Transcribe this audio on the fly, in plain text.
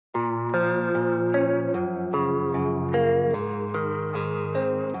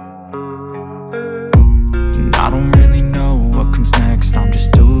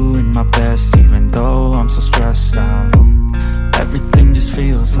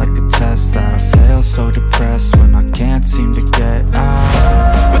feels like a test that I fail, so depressed when I can't seem to get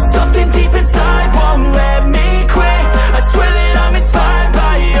out. But something deep inside won't let me quit. I swear that I'm inspired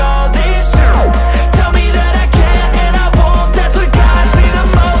by all this shit. Tell me that I can't and I won't. That's what guides me the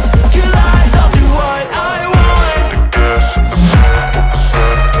most. Your lies, I'll do what I want.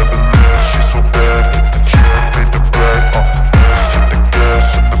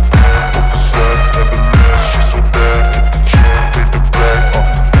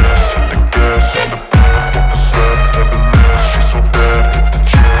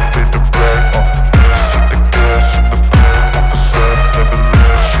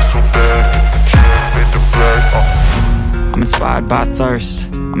 I'm inspired by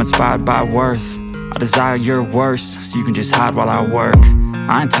thirst, I'm inspired by worth. I desire your worst, so you can just hide while I work.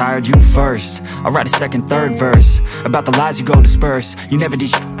 I ain't tired, you first. I'll write a second, third verse about the lies you go disperse. You never did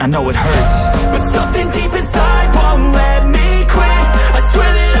shit, I know it hurts. But something deep inside won't let me quit. I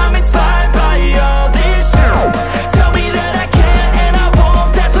swear that I'm inspired by all this shit. Tell me that I can't and I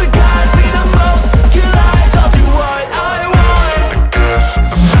won't. That's what guides me the most. Your lies, I'll do what I want.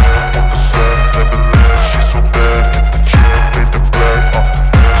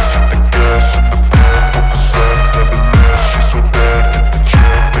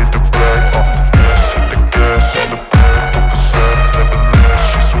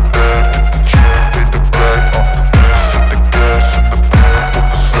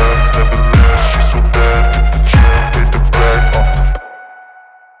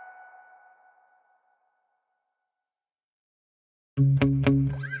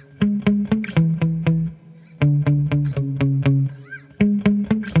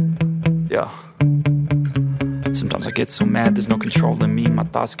 Yeah. Sometimes I get so mad, there's no controlling me. My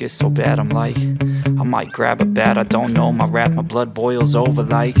thoughts get so bad, I'm like, I might grab a bat, I don't know. My wrath, my blood boils over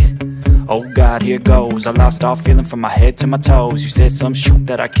like, oh God, here goes. I lost all feeling from my head to my toes. You said some shit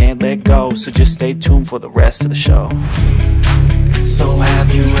that I can't let go, so just stay tuned for the rest of the show. So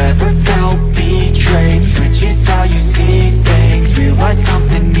have you ever felt betrayed? Switches how you see things, realize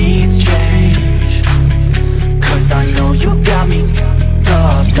something needs change. Cause I know you got me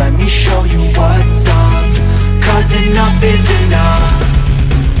up, let me show you what's up. Cause enough is enough.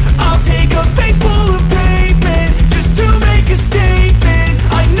 I'll take a face full of pavement just to make a statement.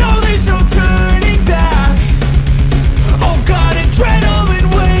 I know there's no turning back. Oh God, adrenaline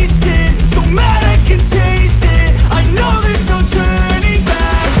wasted, so mad I can taste it. I know there's no turning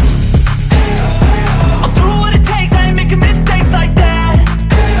back. I'll do what it takes, I ain't making mistakes like that.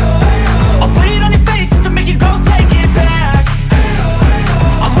 I'll bleed on your face to make you go take it back.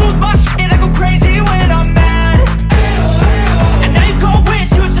 I'll lose my shit, I go crazy when I'm mad. And now you go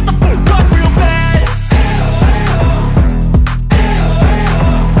wish you would shut the fuck up real bad.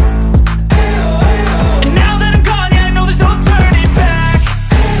 And now that I'm gone, yeah, I know there's no turning back.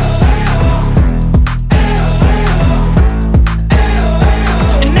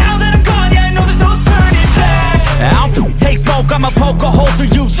 And now that I'm gone, yeah, I know there's no turning back. I don't take smoke, I'ma poke a hole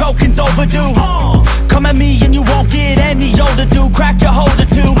through you, choking's overdue. Come at me and you won't get any older, dude. Crack your holder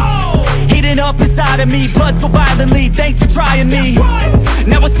too. Heating up inside of me, blood so violently. Thanks for trying me.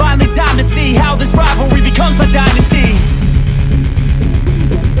 Now it's finally time to see how this rivalry becomes a dynasty.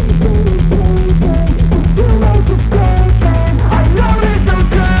 I know there's no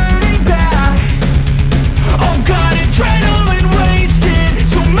turning back. Oh God, adrenaline wasted,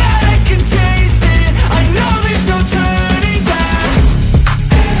 so mad I can taste it. I know there's no turning back.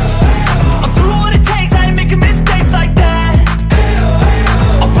 I'll do what it takes, I ain't making mistakes like that.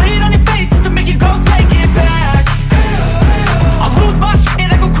 I'll bleed on your face to make you go take it back. I'll lose my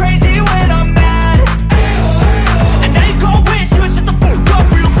shit, I go crazy when I'm mad. And now you go wish you would shut the fuck up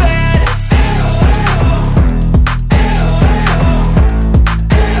real bad.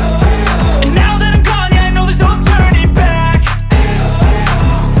 And now that I'm gone, yeah, I know there's no turning back.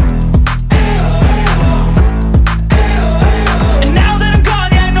 And now that I'm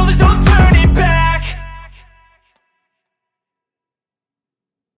gone, yeah, I know there's no turning back.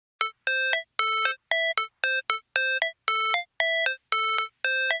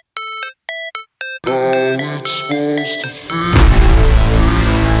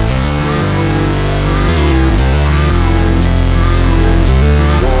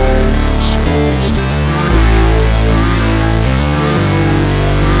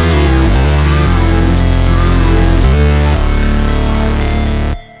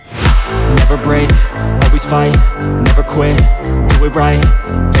 Never break, always fight, never quit, do it right,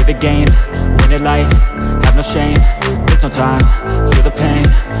 play the game, win it life, have no shame, there's no time, feel the